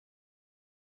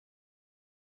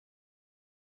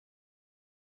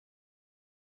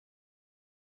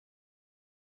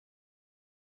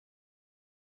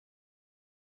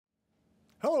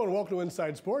Hello and welcome to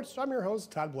Inside Sports. I'm your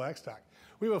host, Todd Blackstock.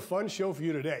 We have a fun show for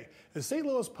you today. As St.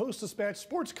 Louis Post-Dispatch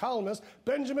sports columnist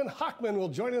Benjamin Hochman will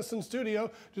join us in studio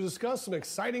to discuss some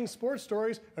exciting sports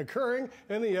stories occurring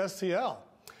in the STL.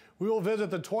 We will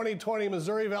visit the 2020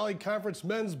 Missouri Valley Conference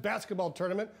men's basketball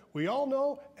tournament we all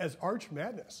know as Arch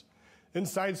Madness.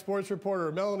 Inside Sports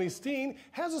reporter Melanie Steen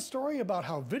has a story about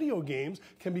how video games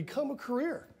can become a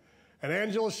career. And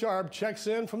Angella Sharpe checks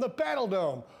in from the Battle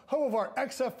Dome, home of our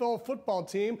XFL football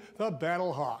team, the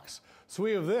Battlehawks. So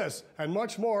we have this and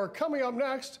much more coming up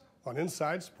next on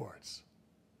Inside Sports.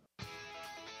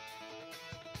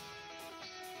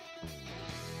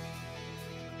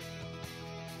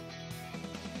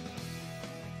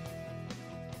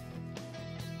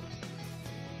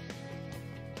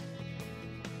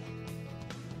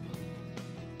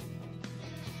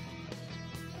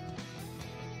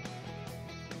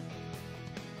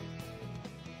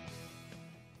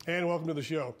 And welcome to the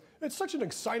show. It's such an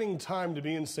exciting time to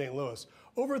be in St. Louis.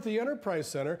 Over at the Enterprise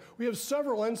Center, we have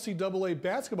several NCAA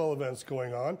basketball events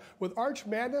going on with Arch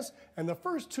Madness and the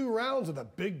first two rounds of the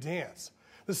Big Dance.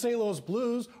 The St. Louis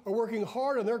Blues are working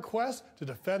hard on their quest to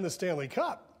defend the Stanley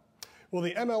Cup. Well,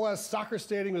 the MLS soccer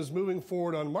stadium is moving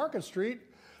forward on Market Street.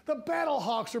 The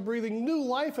Battlehawks are breathing new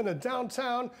life into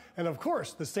downtown. And of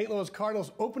course, the St. Louis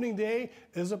Cardinals opening day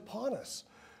is upon us.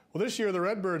 Well, this year, the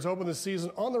Redbirds open the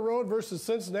season on the road versus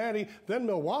Cincinnati, then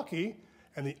Milwaukee.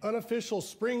 And the unofficial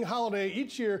spring holiday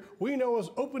each year we know as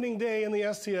opening day in the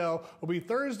STL will be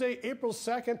Thursday, April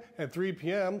 2nd at 3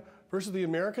 p.m. versus the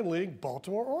American League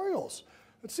Baltimore Orioles.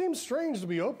 It seems strange to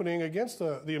be opening against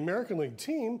the American League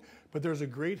team, but there's a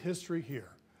great history here.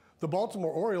 The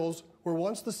Baltimore Orioles were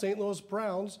once the St. Louis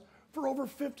Browns for over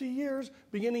 50 years,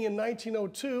 beginning in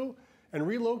 1902 and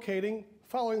relocating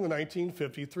following the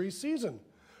 1953 season.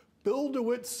 Bill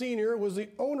DeWitt Sr. was the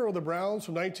owner of the Browns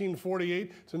from 1948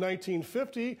 to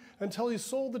 1950 until he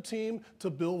sold the team to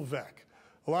Bill Veeck.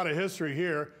 A lot of history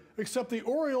here, except the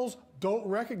Orioles don't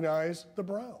recognize the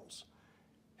Browns.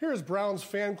 Here's Browns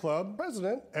fan club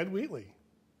president Ed Wheatley.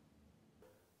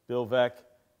 Bill Veeck,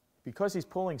 because he's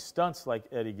pulling stunts like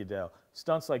Eddie Goodell,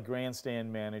 stunts like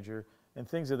grandstand manager, and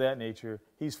things of that nature,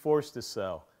 he's forced to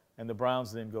sell. And the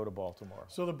Browns then go to Baltimore.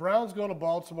 So the Browns go to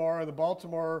Baltimore, and the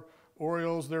Baltimore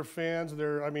Orioles, their fans,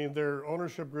 their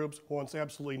ownership groups wants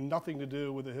absolutely nothing to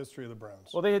do with the history of the Browns.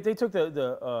 Well, they took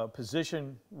the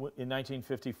position in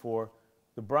 1954.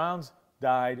 The Browns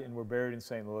died and were buried in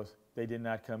St. Louis. They did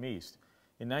not come east.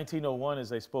 In 1901,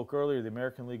 as I spoke earlier, the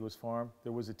American League was formed.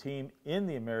 There was a team in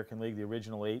the American League, the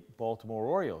original 8, Baltimore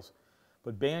Orioles.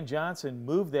 But Ban Johnson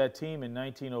moved that team in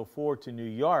 1904 to New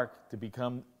York to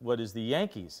become what is the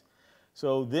Yankees.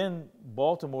 So then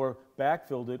Baltimore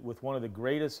backfilled it with one of the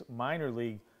greatest minor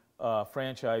league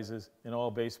franchises in all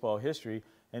baseball history,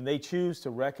 and they choose to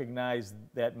recognize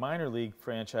that minor league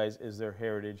franchise as their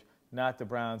heritage, not the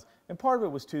Browns. And part of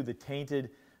it was, too, the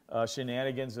tainted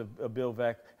shenanigans of Bill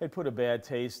Veeck had put a bad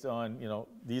taste on,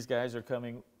 these guys are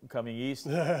coming east.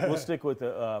 We'll stick with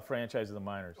the franchise of the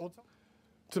minors.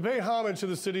 To pay homage to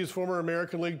the city's former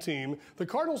American League team, the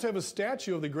Cardinals have a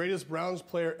statue of the greatest Browns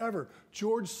player ever,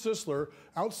 George Sisler,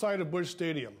 outside of Busch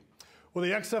Stadium. Well,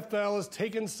 the XFL has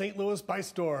taken St. Louis by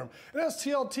storm, and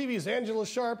STL TV's Angella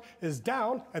Sharpe is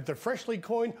down at the freshly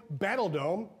coined Battle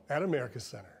Dome at America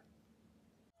Center.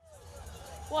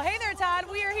 Well, hey there, Todd.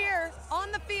 We are here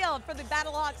on the field for the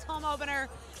Battlehawks Home Opener.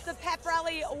 The pep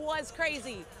rally was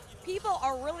crazy. People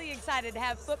are really excited to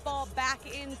have football back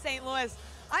in St. Louis.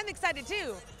 I'm excited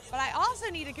too, but I also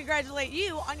need to congratulate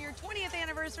you on your 20th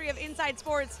anniversary of Inside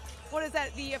Sports. What is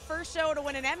that, the first show to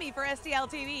win an Emmy for STL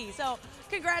TV. So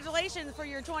congratulations for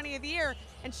your 20th year,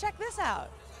 and check this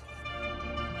out.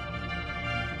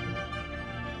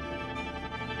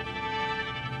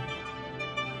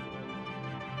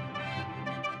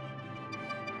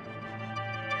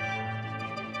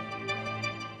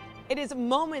 It is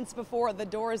moments before the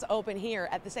doors open here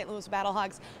at the St. Louis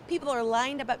Battlehawks. People are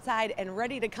lined up outside and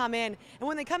ready to come in. And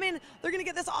when they come in, they're going to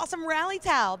get this awesome rally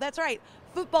towel. That's right.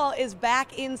 Football is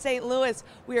back in St. Louis.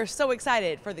 We are so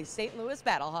excited for the St. Louis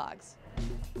Battlehawks.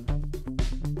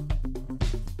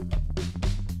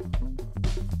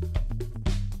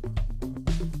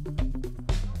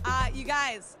 You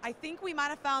guys, I think we might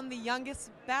have found the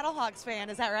youngest Battlehawks fan.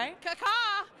 Is that right?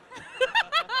 Caca!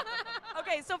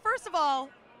 Okay, so first of all,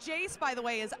 Jace, by the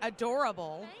way, is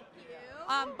adorable.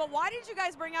 Thank you. But why did you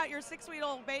guys bring out your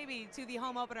 6-week-old baby to the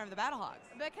home opener of the Battlehawks?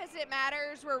 Because it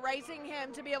matters. We're raising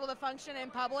him to be able to function in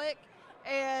public.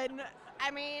 And, I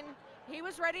mean, he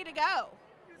was ready to go.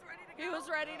 He was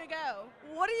ready to go.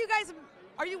 What are you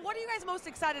guys most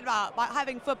excited about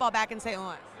having football back in St.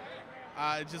 Louis?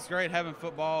 It's just great having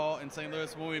football in St.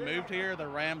 Louis. When we moved here, the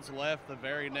Rams left the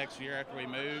very next year after we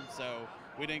moved, so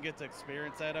we didn't get to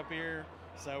experience that up here.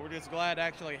 So we're just glad to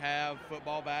actually have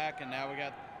football back, and now we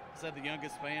got, said, the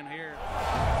youngest fan here.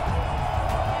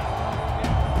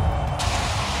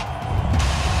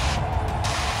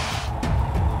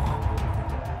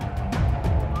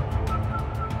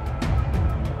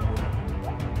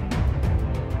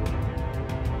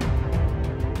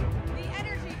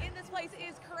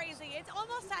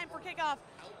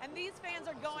 And these fans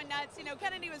are going nuts. You know,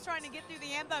 Kennedy was trying to get through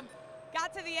the anthem,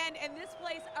 got to the end, and this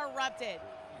place erupted.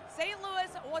 St. Louis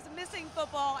was missing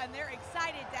football, and they're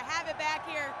excited to have it back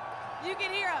here. You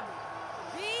can hear them.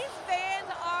 These fans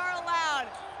are loud.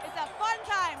 It's a fun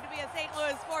time to be a St.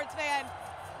 Louis sports fan.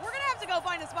 We're going to have to go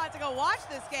find a spot to go watch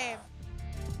this game.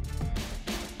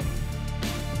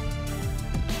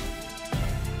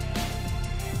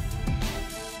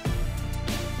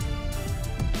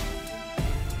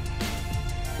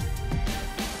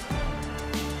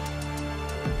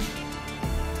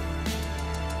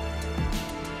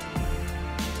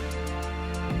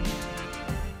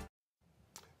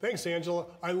 Thanks, Angela.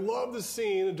 I love the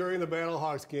scene during the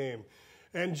Battlehawks game.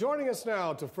 And joining us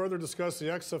now to further discuss the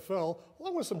XFL,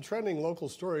 along with some trending local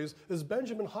stories, is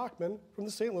Benjamin Hochman from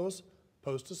the St. Louis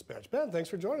Post-Dispatch. Ben, thanks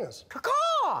for joining us.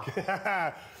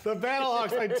 Caw-caw! The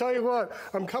Battlehawks, I tell you what,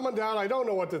 I'm coming down, I don't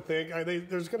know what to think.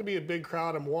 There's going to be a big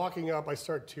crowd. I'm walking up, I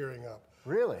start tearing up.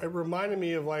 Really? It reminded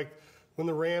me of like when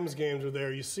the Rams games were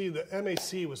there. You see the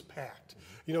MAC was packed.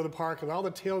 You know, the park and all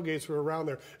the tailgates were around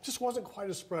there. It just wasn't quite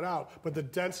as spread out, but the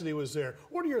density was there.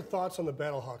 What are your thoughts on the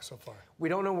Battlehawks so far? We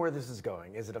don't know where this is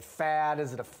going. Is it a fad?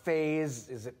 Is it a phase?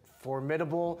 Is it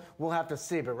formidable? We'll have to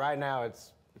see, but right now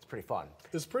it's pretty fun.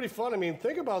 It's pretty fun. I mean,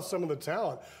 think about some of the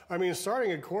talent. I mean,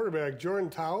 starting at quarterback, Jordan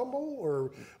Townsend,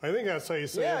 or I think that's how you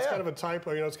say it. It's kind of a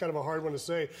typo. You know, it's kind of a hard one to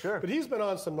say. Sure. But he's been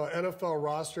on some NFL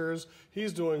rosters.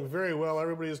 He's doing very well.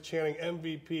 Everybody is chanting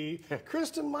MVP.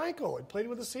 Kristen Michael, he played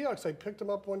with the Seahawks. I picked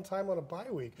him up one time on a bye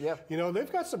week. Yep. You know,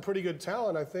 they've got some pretty good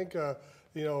talent. I think,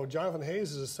 you know, Jonathan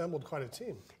Hayes has assembled quite a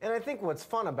team. And I think what's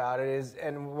fun about it is,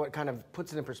 and what kind of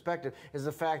puts it in perspective, is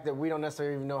the fact that we don't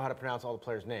necessarily even know how to pronounce all the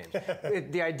players' names.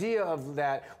 The idea of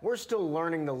that, we're still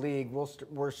learning the league,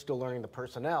 we're still learning the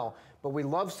personnel, but we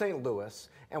love St. Louis,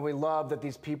 and we love that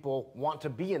these people want to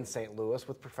be in St. Louis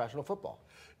with professional football.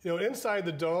 You know, inside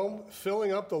the dome,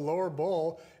 filling up the lower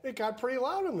bowl, it got pretty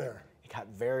loud in there. Got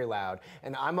very loud,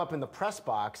 and I'm up in the press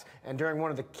box, and during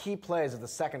one of the key plays of the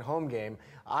second home game,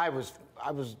 I was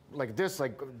like this,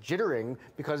 like jittering,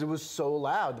 because it was so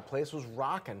loud. The place was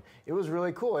rocking. It was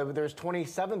really cool. There was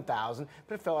 27,000,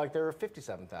 but it felt like there were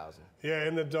 57,000. Yeah,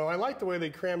 in the dome. I like the way they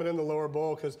cram it in the lower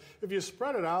bowl, because if you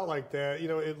spread it out like that, you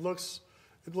know, it looks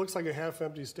like a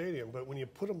half-empty stadium, but when you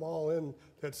put them all in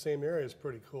that same area, it's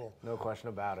pretty cool. No question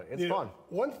about it. It's fun.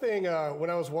 One thing, when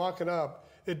I was walking up,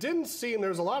 it didn't seem, there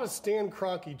was a lot of Stan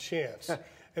Kroenke chants,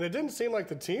 and it didn't seem like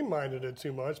the team minded it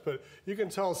too much, but you can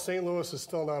tell St. Louis is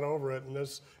still not over it, and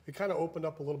it kind of opened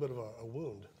up a little bit of a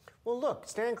wound. Well, look,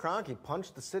 Stan Kroenke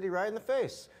punched the city right in the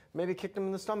face. Maybe kicked him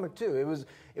in the stomach, too.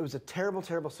 It was a terrible,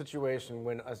 terrible situation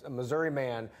when a Missouri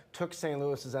man took St.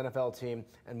 Louis's NFL team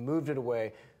and moved it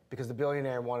away because the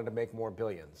billionaire wanted to make more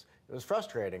billions. It was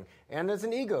frustrating. And it's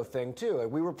an ego thing, too.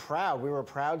 Like, we were proud. We were a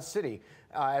proud city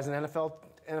as an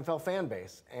NFL fan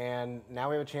base. And now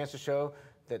we have a chance to show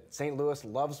that St. Louis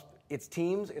loves its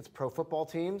teams, its pro football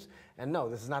teams. And no,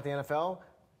 this is not the NFL,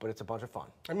 but it's a bunch of fun.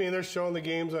 I mean, they're showing the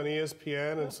games on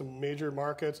ESPN and some major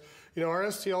markets. You know, our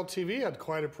STL TV had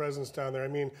quite a presence down there. I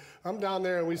mean, I'm down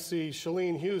there and we see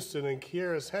Shalene Houston and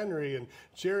Kieris Henry and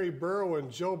Jerry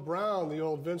Berwin, Joe Brown, the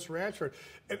old Vince Ratchford,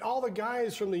 and all the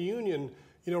guys from the union,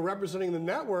 you know, representing the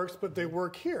networks, but they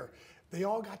work here. They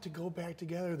all got to go back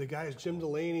together. The guys, Jim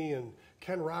Delaney and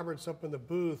Ken Roberts up in the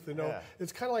booth. You know,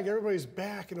 It's kind of like everybody's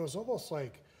back, and it was almost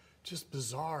like just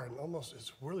bizarre and almost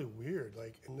it's really weird,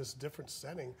 like in this different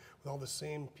setting with all the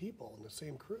same people and the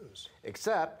same crews.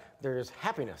 Except there's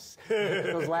happiness.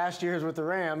 Those last years with the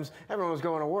Rams, everyone was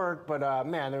going to work, but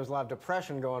man, there was a lot of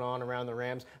depression going on around the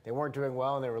Rams. They weren't doing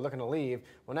well and they were looking to leave.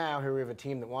 Well, now here we have a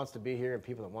team that wants to be here and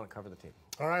people that want to cover the team.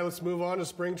 All right, let's move on to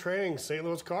spring training. St.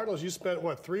 Louis Cardinals, you spent,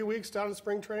 what, 3 weeks down at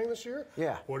spring training this year?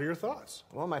 Yeah. What are your thoughts?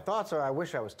 Well, my thoughts are I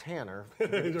wish I was Tanner.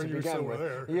 You're still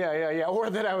there. Yeah,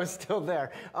 or that I was still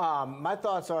there. My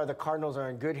thoughts are the Cardinals are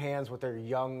in good hands with their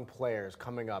young players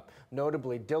coming up,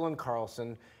 notably Dylan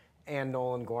Carlson and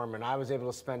Nolan Gorman. I was able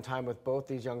to spend time with both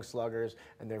these young sluggers,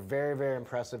 and they're very, very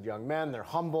impressive young men. They're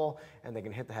humble, and they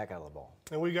can hit the heck out of the ball.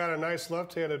 And we got a nice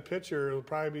left-handed pitcher who'll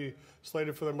probably be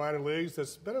slated for the minor leagues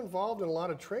that's been involved in a lot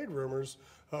of trade rumors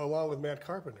along with Matt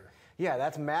Carpenter. Yeah,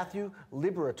 that's Matthew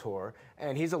Liberator,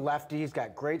 and he's a lefty. He's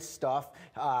got great stuff.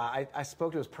 I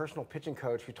spoke to his personal pitching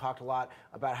coach, who talked a lot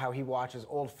about how he watches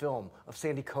old film of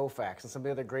Sandy Koufax and some of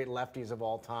the other great lefties of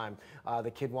all time.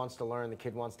 The kid wants to learn, the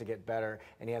kid wants to get better,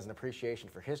 and he has an appreciation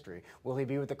for history. Will he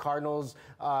be with the Cardinals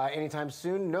anytime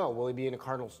soon? No. Will he be in a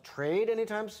Cardinals trade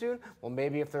anytime soon? Well,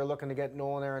 maybe if they're looking to get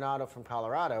Nolan Arenado from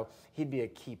Colorado, he'd be a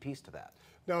key piece to that.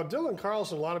 Now, Dylan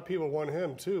Carlson, a lot of people want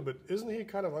him too, but isn't he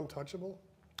kind of untouchable?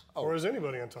 Oh. Or is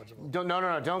anybody untouchable? No.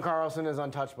 Dylan Carlson is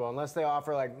untouchable unless they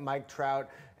offer like Mike Trout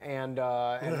and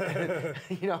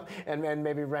you know, and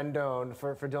maybe Rendon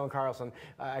for Dylan Carlson.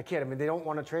 I kid. I mean, they don't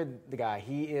want to trade the guy.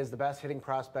 He is the best hitting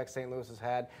prospect St. Louis has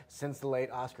had since the late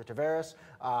Oscar Taveras.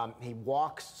 He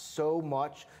walks so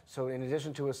much. So in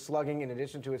addition to his slugging, in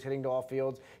addition to his hitting to all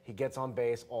fields, he gets on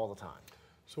base all the time.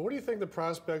 So what do you think the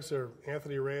prospects are?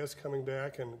 Anthony Reyes coming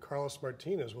back and Carlos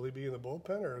Martinez? Will he be in the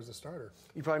bullpen or as a starter?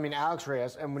 You probably mean Alex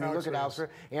Reyes. And when you look at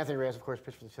Anthony Reyes, of course,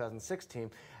 pitched for the 2006 team.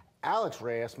 Alex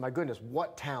Reyes, my goodness,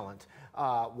 what talent,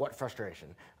 what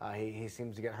frustration. He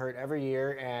seems to get hurt every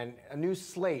year, and a new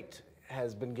slate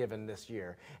has been given this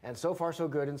year. And so far, so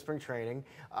good in spring training.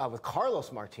 With Carlos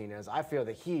Martinez, I feel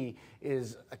that he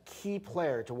is a key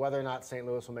player to whether or not St.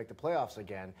 Louis will make the playoffs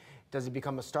again. Does he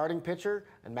become a starting pitcher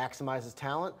and maximize his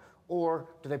talent, or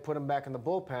do they put him back in the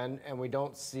bullpen and we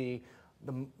don't see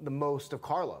the most of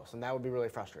Carlos? And that would be really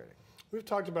frustrating. We've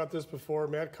talked about this before.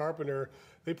 Matt Carpenter,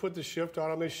 they put the shift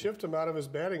on him. They shift him out of his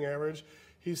batting average.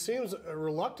 He seems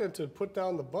reluctant to put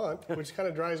down the bunt, which kind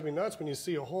of drives me nuts when you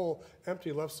see a whole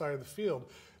empty left side of the field.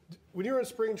 When you were in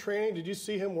spring training, did you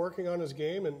see him working on his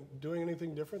game and doing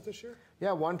anything different this year?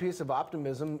 Yeah, one piece of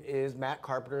optimism is Matt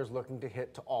Carpenter is looking to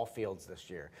hit to all fields this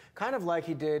year. Kind of like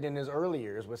he did in his early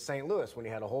years with St. Louis when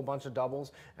he had a whole bunch of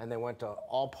doubles and they went to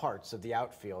all parts of the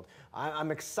outfield.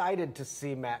 I'm excited to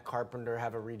see Matt Carpenter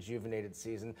have a rejuvenated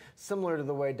season, similar to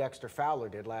the way Dexter Fowler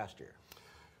did last year.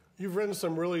 You've written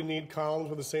some really neat columns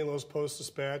with the St. Louis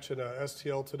Post-Dispatch and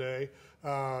STL today.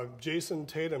 Jason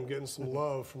Tatum getting some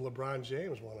love from LeBron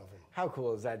James, one of them. How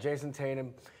cool is that? Jason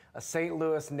Tatum, a St.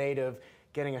 Louis native,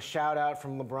 getting a shout out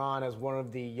from LeBron as one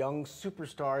of the young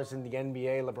superstars in the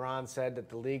NBA. LeBron said that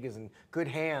the league is in good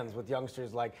hands with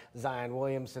youngsters like Zion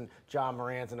Williamson, Ja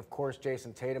Morant, and of course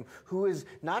Jason Tatum, who is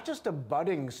not just a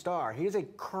budding star, he is a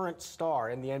current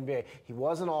star in the NBA. He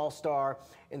was an all-star.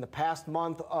 In the past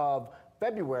month of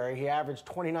February, he averaged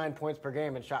 29 points per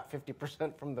game and shot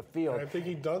 50% from the field. I think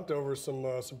he dunked over some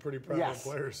pretty prominent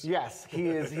players. Yes, he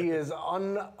is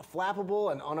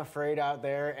unflappable and unafraid out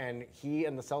there, and he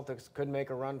and the Celtics could make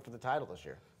a run for the title this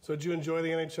year. So did you enjoy the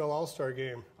NHL All-Star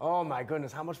Game? Oh my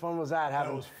goodness, how much fun was that?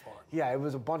 That was fun. Yeah, it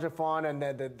was a bunch of fun, and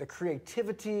the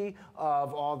creativity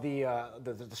of all the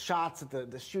shots,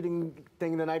 the shooting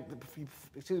thing the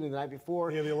night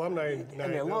before. Yeah, the alumni night.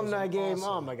 And the alumni game. Awesome.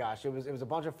 Oh my gosh, it was a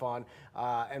bunch of fun.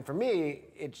 And for me,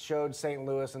 it showed St.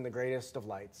 Louis in the greatest of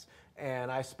lights.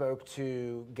 And I spoke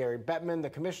to Gary Bettman, the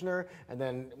commissioner, and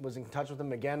then was in touch with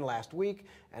him again last week,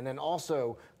 and then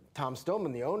also Tom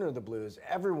Stillman, the owner of the Blues.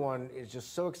 Everyone is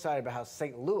just so excited about how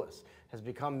St. Louis has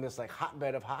become this like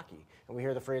hotbed of hockey. And we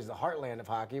hear the phrase the heartland of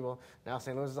hockey. Well, now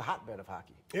St. Louis is a hotbed of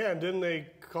hockey. Yeah, and didn't they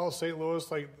call St.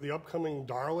 Louis like the upcoming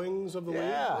darlings of the league,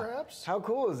 perhaps? How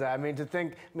cool is that? I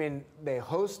mean, they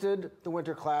hosted the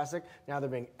Winter Classic. Now they're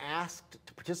being asked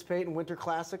to participate in Winter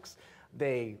Classics.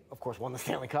 They, of course, won the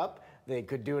Stanley Cup. They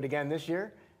could do it again this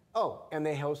year. Oh, and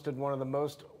they hosted one of the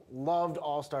most loved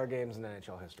all-star games in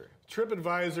NHL history.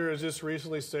 TripAdvisor has just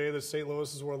recently said that St.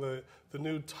 Louis is one of the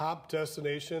new top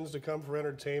destinations to come for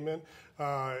entertainment.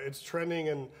 It's trending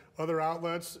in other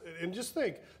outlets. And just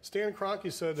think, Stan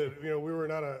Kroenke said that we were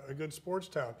not a good sports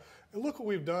town. And look what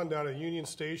we've done down at Union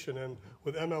Station, and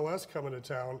with MLS coming to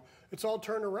town, it's all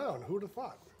turned around. Who would have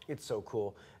thought? It's so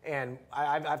cool. And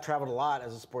I've traveled a lot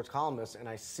as a sports columnist, and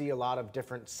I see a lot of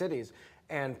different cities.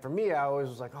 And for me, I always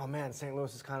was like, oh man, St.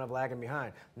 Louis is kind of lagging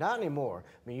behind. Not anymore.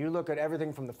 I mean, you look at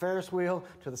everything from the Ferris wheel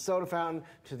to the soda fountain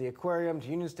to the aquarium to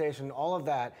Union Station, all of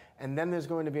that. And then there's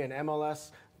going to be an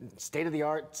MLS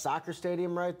state-of-the-art soccer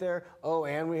stadium right there. Oh,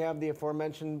 and we have the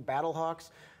aforementioned Battlehawks.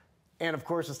 And of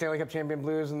course, the Stanley Cup champion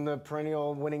Blues and the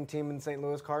perennial winning team in St.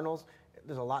 Louis Cardinals.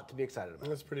 There's a lot to be excited about.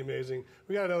 That's pretty amazing.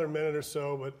 We got another minute or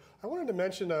so, but I wanted to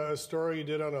mention a story you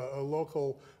did on a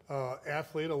local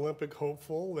athlete, Olympic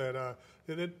hopeful, that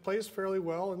it plays fairly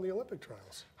well in the Olympic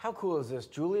trials. How cool is this?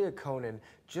 Julia Konen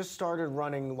just started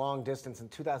running long distance in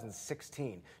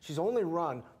 2016. She's only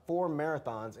run 4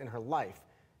 marathons in her life,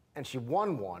 and she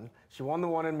won one. She won the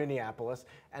one in Minneapolis,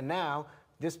 and now,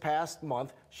 this past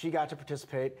month, she got to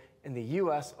participate in the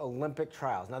U.S. Olympic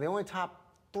trials. Now, the only top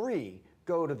 3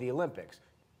 go to the Olympics.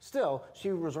 Still,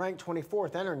 she was ranked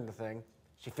 24th entering the thing.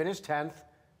 She finished 10th.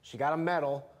 She got a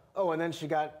medal. Oh, and then she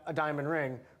got a diamond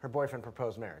ring. Her boyfriend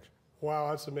proposed marriage.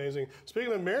 Wow, that's amazing.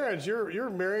 Speaking of marriage,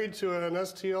 you're married to an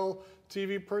STL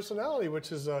TV personality,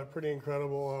 which is pretty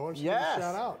incredible. Why don't you give a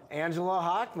shout out? Angella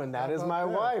Hochman, that is my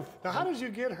wife. Now, how did you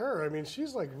get her? I mean,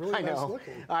 she's like really nice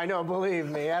looking. I know, believe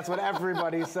me. That's what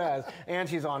everybody says. And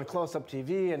she's on Close-Up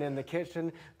TV and In the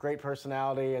Kitchen. Great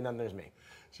personality. And then there's me.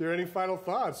 Share any final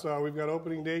thoughts? We've got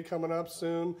opening day coming up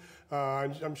soon.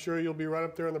 I'm sure you'll be right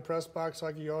up there in the press box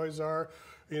like you always are.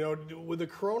 You know, with the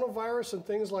coronavirus and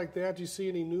things like that, do you see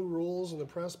any new rules in the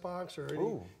press box or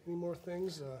any more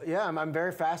things? Yeah, I'm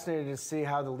very fascinated to see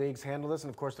how the leagues handle this. And,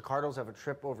 of course, the Cardinals have a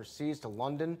trip overseas to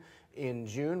London in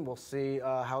June. We'll see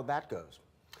how that goes.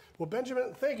 Well,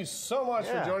 Benjamin, thank you so much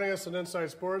for joining us on Inside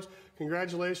Sports.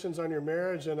 Congratulations on your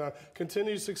marriage and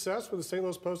continued success with the St.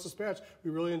 Louis Post-Dispatch.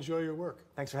 We really enjoy your work.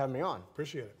 Thanks for having me on.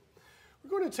 Appreciate it. We're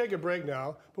going to take a break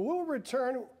now, but when we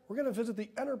return, we're going to visit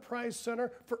the Enterprise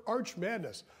Center for Arch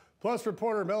Madness. Plus,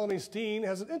 reporter Melanie Steen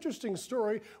has an interesting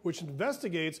story which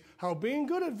investigates how being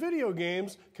good at video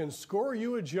games can score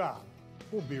you a job.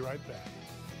 We'll be right back.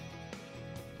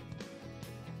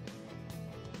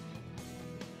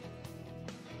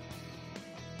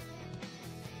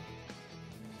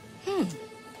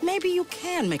 Maybe you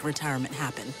can make retirement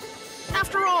happen.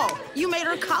 After all, you made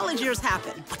her college years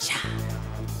happen.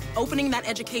 Opening that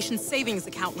education savings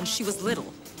account when she was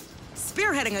little.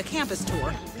 Spearheading a campus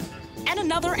tour. And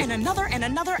another, and another, and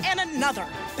another, and another.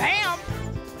 Bam!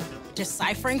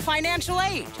 Deciphering financial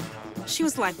aid. She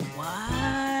was like,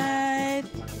 what?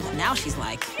 But now she's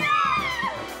like,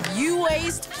 you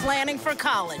aced planning for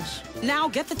college. Now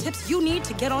get the tips you need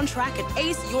to get on track at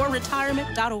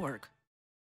aceyourretirement.org.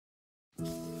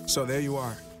 So there you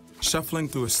are, shuffling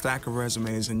through a stack of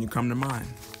resumes and you come to mine.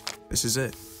 This is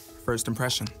it, first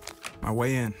impression, my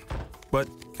way in. But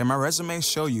can my resume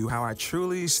show you how I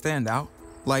truly stand out?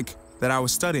 Like that I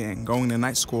was studying, going to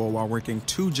night school while working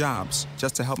 2 jobs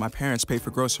just to help my parents pay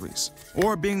for groceries.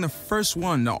 Or being the first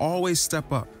one to always step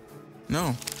up.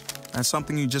 No, that's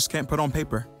something you just can't put on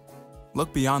paper.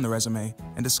 Look beyond the resume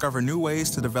and discover new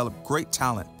ways to develop great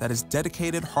talent that is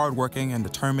dedicated, hardworking, and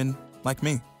determined like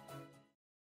me.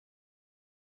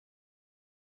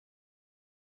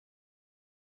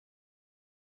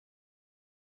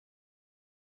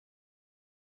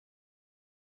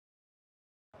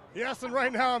 Yes, and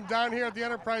right now I'm down here at the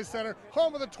Enterprise Center,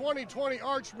 home of the 2020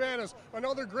 Arch Madness,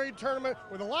 another great tournament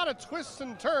with a lot of twists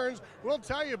and turns we'll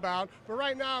tell you about. But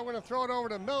right now I'm going to throw it over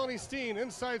to Melanie Steen,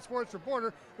 Inside Sports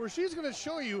reporter, where she's going to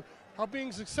show you how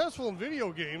being successful in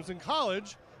video games in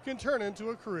college can turn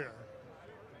into a career.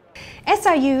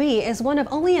 SIUE is one of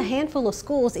only a handful of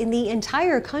schools in the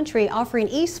entire country offering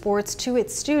esports to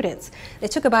its students.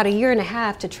 It took about 1.5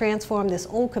 years to transform this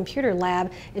old computer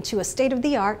lab into a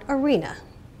state-of-the-art arena.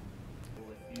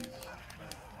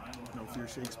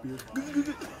 Shakespeare.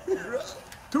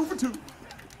 2 for 2.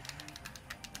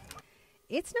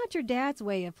 It's not your dad's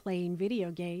way of playing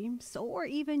video games or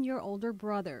even your older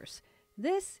brother's.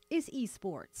 This is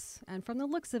esports, and from the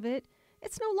looks of it,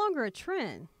 it's no longer a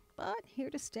trend, but here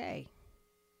to stay.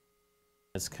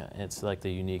 It's like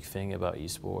the unique thing about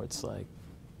esports, like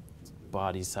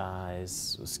body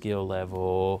size, skill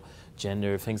level,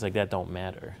 gender, things like that don't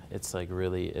matter. It's like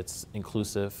really, it's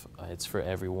inclusive, it's for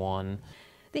everyone.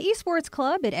 The Esports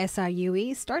Club at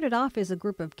SIUE started off as a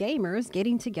group of gamers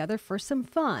getting together for some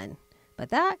fun, but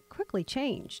that quickly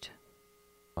changed.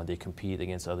 They compete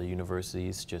against other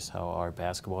universities, just how our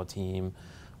basketball team,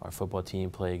 our football team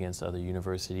play against other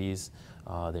universities.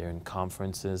 They're in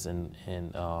conferences and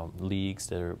leagues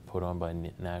that are put on by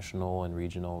national and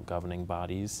regional governing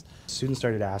bodies. Students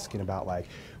started asking about, like,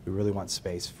 we really want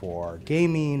space for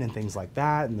gaming and things like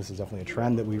that, and this is definitely a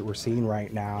trend that we're seeing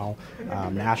right now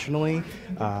nationally.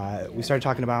 We started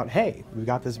talking about, hey, we've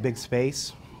got this big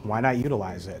space, why not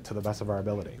utilize it to the best of our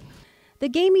ability? The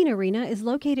gaming arena is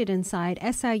located inside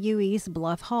SIUE's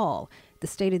Bluff Hall. The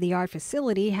state-of-the-art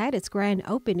facility had its grand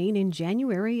opening in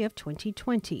January of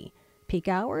 2020. Peak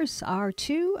hours are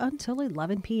 2 until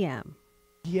 11 p.m.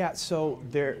 Yeah, so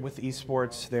with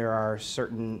esports, there are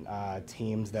certain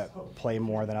teams that play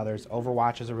more than others.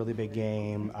 Overwatch is a really big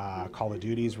game. Call of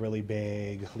Duty is really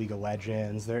big. League of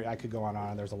Legends. I could go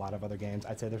on. There's a lot of other games.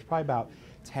 I'd say there's probably about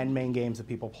 10 main games that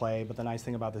people play. But the nice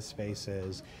thing about this space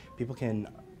is people can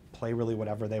play really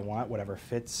whatever they want, whatever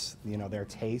fits their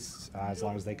tastes. As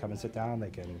long as they come and sit down, they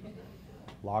can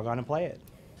log on and play it.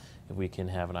 If we can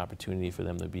have an opportunity for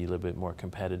them to be a little bit more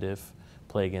competitive,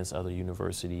 play against other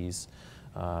universities.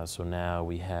 So now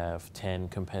we have 10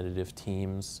 competitive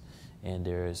teams, and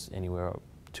there's anywhere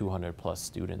 200 plus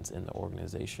students in the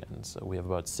organization. So we have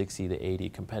about 60 to 80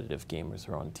 competitive gamers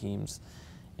who are on teams,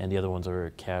 and the other ones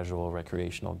are casual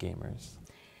recreational gamers.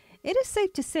 It is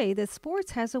safe to say that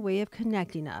sports has a way of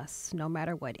connecting us, no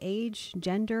matter what age,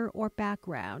 gender, or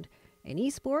background. And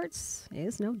esports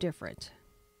is no different.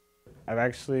 I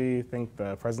actually think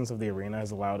the presence of the arena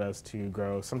has allowed us to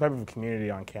grow some type of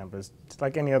community on campus, just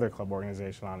like any other club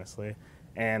organization, honestly.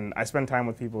 And I spend time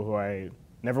with people who I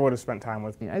never would have spent time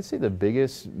with. I'd say the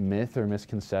biggest myth or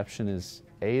misconception is,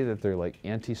 A, that they're like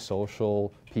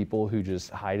antisocial people who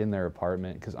just hide in their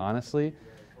apartment. Because honestly,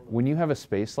 when you have a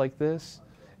space like this,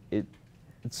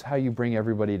 it's how you bring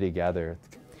everybody together.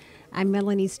 I'm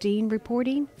Melanie Steen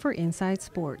reporting for Inside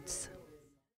Sports.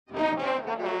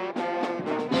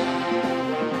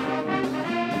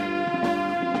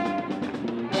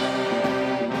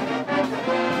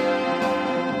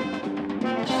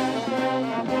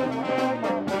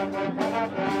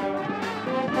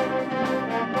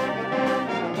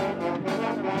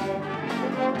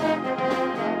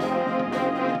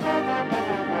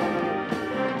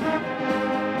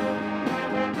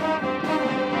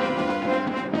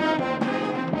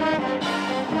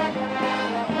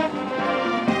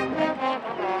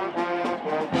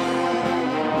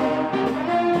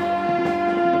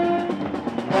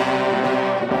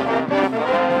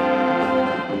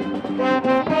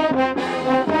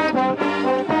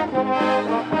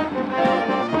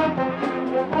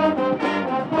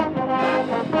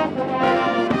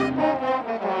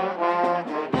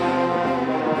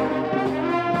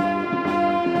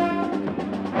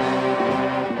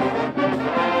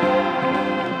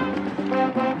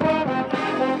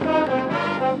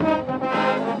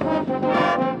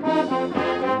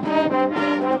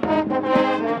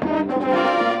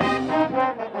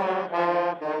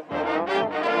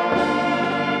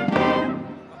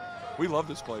 We love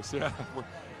this place, yeah.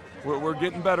 We're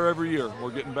getting better every year. We're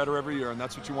getting better every year, and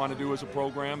that's what you want to do as a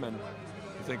program. And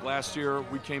I think last year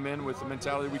we came in with the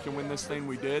mentality we can win this thing.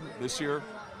 We did. This year,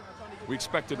 we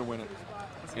expected to win it.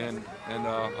 And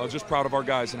I was just proud of our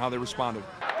guys and how they responded.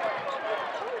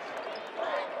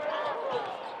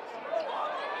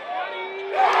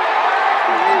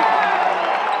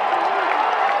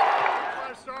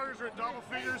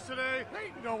 Today,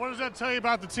 what does that tell you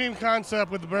about the team concept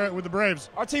with the Braves?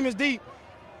 Our team is deep.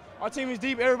 Our team is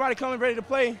deep. Everybody coming ready to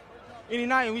play any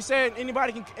night, and we said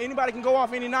anybody can go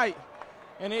off any night,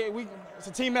 and it's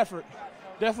a team effort.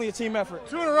 Definitely a team effort.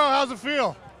 2 in a row. How's it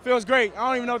feel? Feels great. I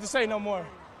don't even know what to say no more.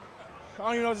 I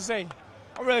don't even know what to say.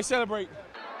 I really celebrate.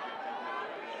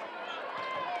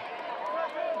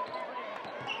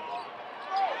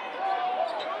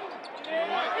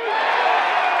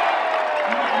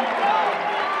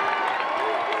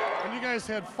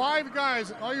 Had 5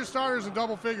 guys, all your starters in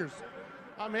double figures.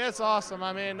 I mean, it's awesome.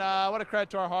 I mean, what a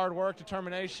credit to our hard work,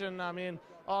 determination. I mean,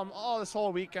 all this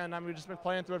whole weekend, I mean, we've just been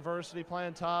playing through adversity,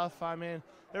 playing tough. I mean,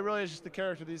 it really is just the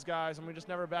character of these guys, and we just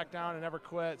never back down and never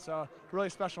quit. So, really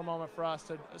special moment for us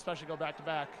to especially go back to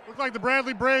back. Looked like the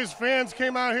Bradley Braves fans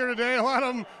came out here today. A lot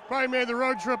of them probably made the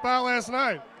road trip out last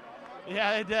night.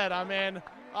 Yeah, they did. I mean,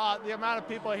 the amount of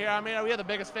people here, I mean, we have the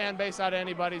biggest fan base out of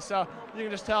anybody, so you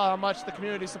can just tell how much the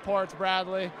community supports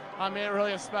Bradley. I mean, it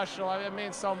really is special. I mean, it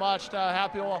means so much to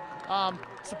have people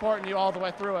supporting you all the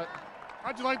way through it.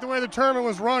 How'd you like the way the tournament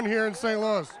was run here in St.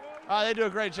 Louis? They do a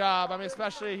great job. I mean,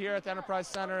 especially here at the Enterprise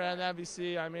Center and the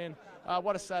NBC. I mean,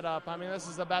 what a setup. I mean, this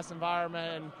is the best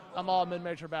environment, and I'm all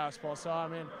mid-major basketball, so, I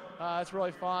mean, it's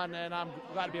really fun, and I'm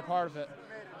glad to be a part of it.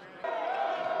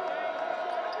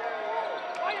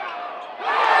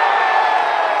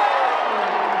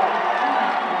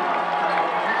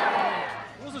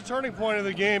 Turning point of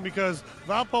the game, because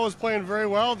Valpo is playing very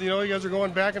well. You guys are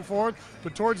going back and forth,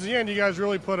 but towards the end, you guys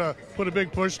really put a big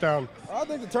push down. I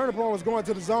think the turning point was going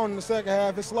to the zone in the second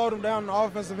half. It slowed them down in the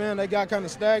offensive end. They got kind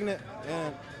of stagnant,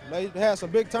 and they had some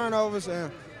big turnovers, and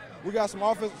we got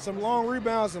some long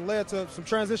rebounds, and led to some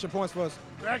transition points for us.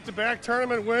 Back-to-back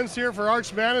tournament wins here for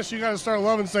Arch Madness. You got to start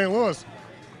loving St. Louis.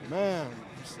 Man,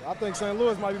 I think St.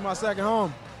 Louis might be my second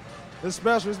home. It's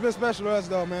special. It's been special to us,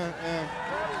 though, man. And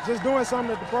just doing something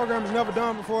that the program has never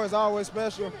done before is always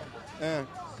special, and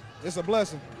it's a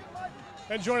blessing.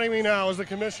 And joining me now is the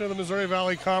commissioner of the Missouri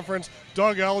Valley Conference,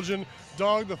 Doug Elgin.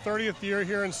 Doug, the 30th year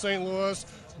here in St. Louis,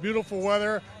 beautiful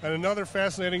weather, and another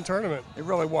fascinating tournament. It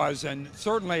really was, and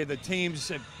certainly the teams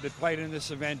that played in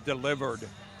this event delivered.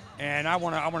 And I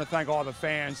want to thank all the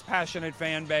fans, passionate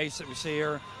fan base that was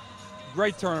here.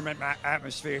 Great tournament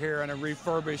atmosphere here in a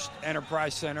refurbished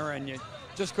Enterprise Center, and you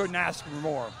just couldn't ask for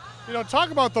more. You know, talk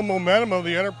about the momentum of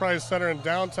the Enterprise Center in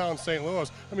downtown St.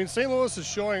 Louis. I mean, St. Louis is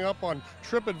showing up on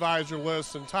TripAdvisor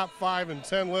lists and top 5 and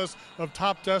 10 lists of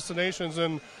top destinations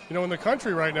in the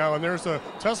country right now, and there's a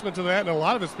testament to that, and a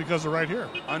lot of it's because they're right here.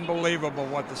 Unbelievable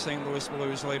what the St. Louis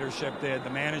Blues leadership did, the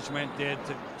management did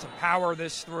to power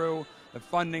this through, the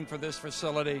funding for this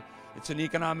facility. It's an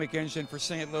economic engine for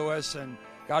St. Louis, and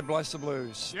God bless the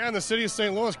Blues. Yeah, and the city of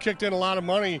St. Louis kicked in a lot of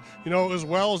money, as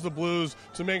well as the Blues,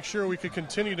 to make sure we could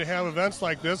continue to have events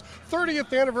like this.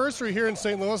 30th anniversary here in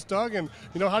St. Louis, Doug, and,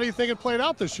 how do you think it played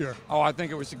out this year? Oh, I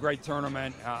think it was a great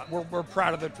tournament. We're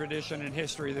proud of the tradition and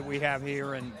history that we have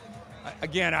here, and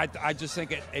again, I just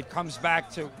think it comes back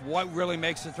to what really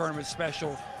makes the tournament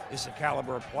special is the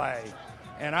caliber of play.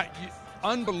 And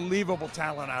unbelievable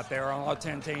talent out there on all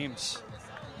 10 teams.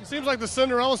 It seems like the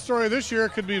Cinderella story this year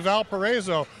could be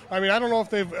Valparaiso. I mean, I don't know if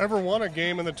they've ever won a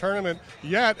game in the tournament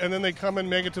yet, and then they come and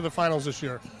make it to the finals this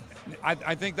year.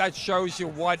 I think that shows you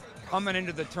what coming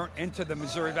into the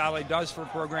Missouri Valley does for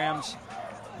programs.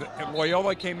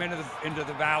 Loyola came into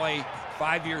the Valley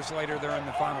 5 years later. They're in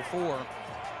the Final Four.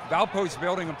 Valpo's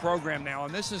building a program now,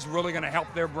 and this is really going to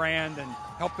help their brand and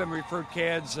help them recruit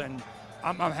kids. And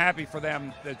I'm happy for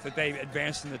them that they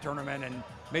advanced in the tournament and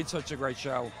made such a great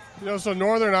show. So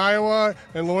Northern Iowa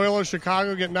and Loyola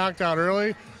Chicago get knocked out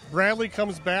early. Bradley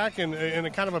comes back in a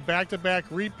kind of a back-to-back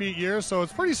repeat year, so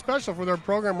it's pretty special for their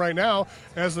program right now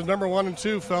as the number 1 and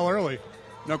 2 fell early.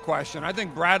 No question. I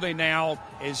think Bradley now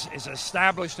is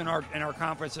established in our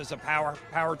conference as a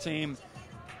power team.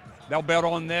 They'll build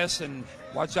on this, and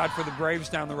watch out for the Braves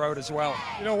down the road as well.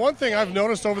 One thing I've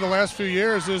noticed over the last few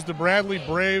years is the Bradley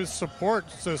Braves support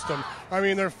system. I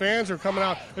mean, their fans are coming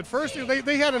out. At first,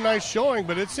 they had a nice showing,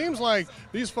 but it seems like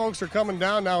these folks are coming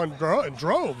down now in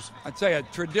droves. I'd say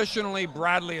traditionally,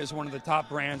 Bradley is one of the top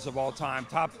brands of all time,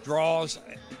 top draws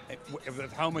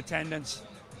with home attendance.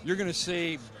 You're going to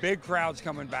see big crowds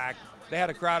coming back. They had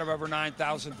a crowd of over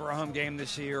 9,000 for a home game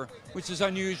this year, which is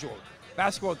unusual.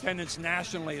 Basketball attendance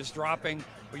nationally is dropping,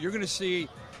 but you're going to see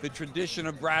the tradition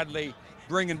of Bradley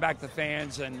bringing back the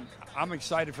fans, and I'm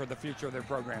excited for the future of their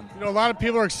program. A lot of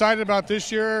people are excited about this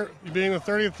year being the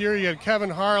 30th year. You had Kevin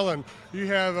Harlan. You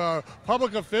have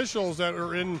public officials that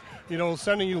are in,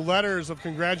 sending you letters of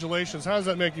congratulations. How does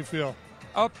that make you feel?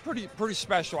 Pretty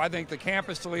special. I think the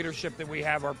campus leadership that we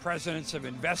have, our presidents have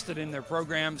invested in their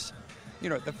programs.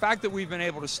 The fact that we've been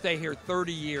able to stay here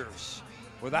 30 years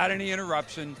without any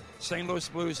interruption. St. Louis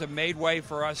Blues have made way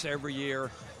for us every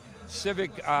year. Civic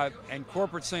and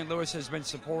corporate St. Louis has been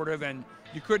supportive, and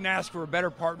you couldn't ask for a better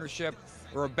partnership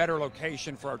or a better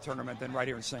location for our tournament than right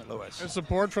here in St. Louis. And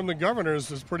support from the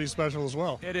governors is pretty special as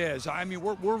well. It is. I mean,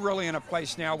 we're really in a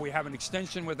place now. We have an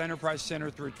extension with Enterprise Center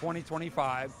through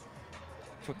 2025.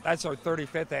 That's our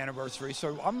 35th anniversary,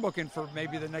 so I'm looking for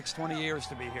maybe the next 20 years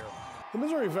to be here. The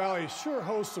Missouri Valley sure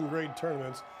hosts some great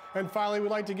tournaments. And finally,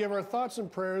 we'd like to give our thoughts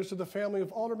and prayers to the family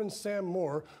of Alderman Sam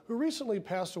Moore, who recently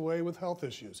passed away with health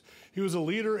issues. He was a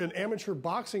leader in amateur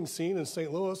boxing scene in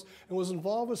St. Louis and was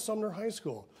involved with Sumner High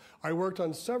School. I worked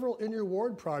on several in-your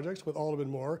ward projects with Alderman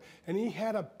Moore, and he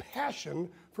had a passion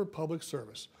for public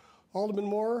service. Alderman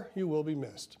Moore, you will be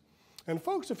missed. And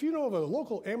folks, if you know of a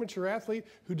local amateur athlete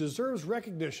who deserves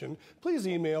recognition, please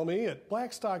email me at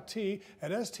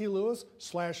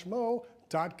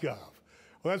blackstock@stlouis.mo.gov.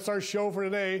 Well, that's our show for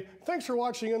today. Thanks for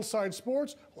watching Inside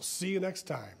Sports. We'll see you next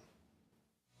time.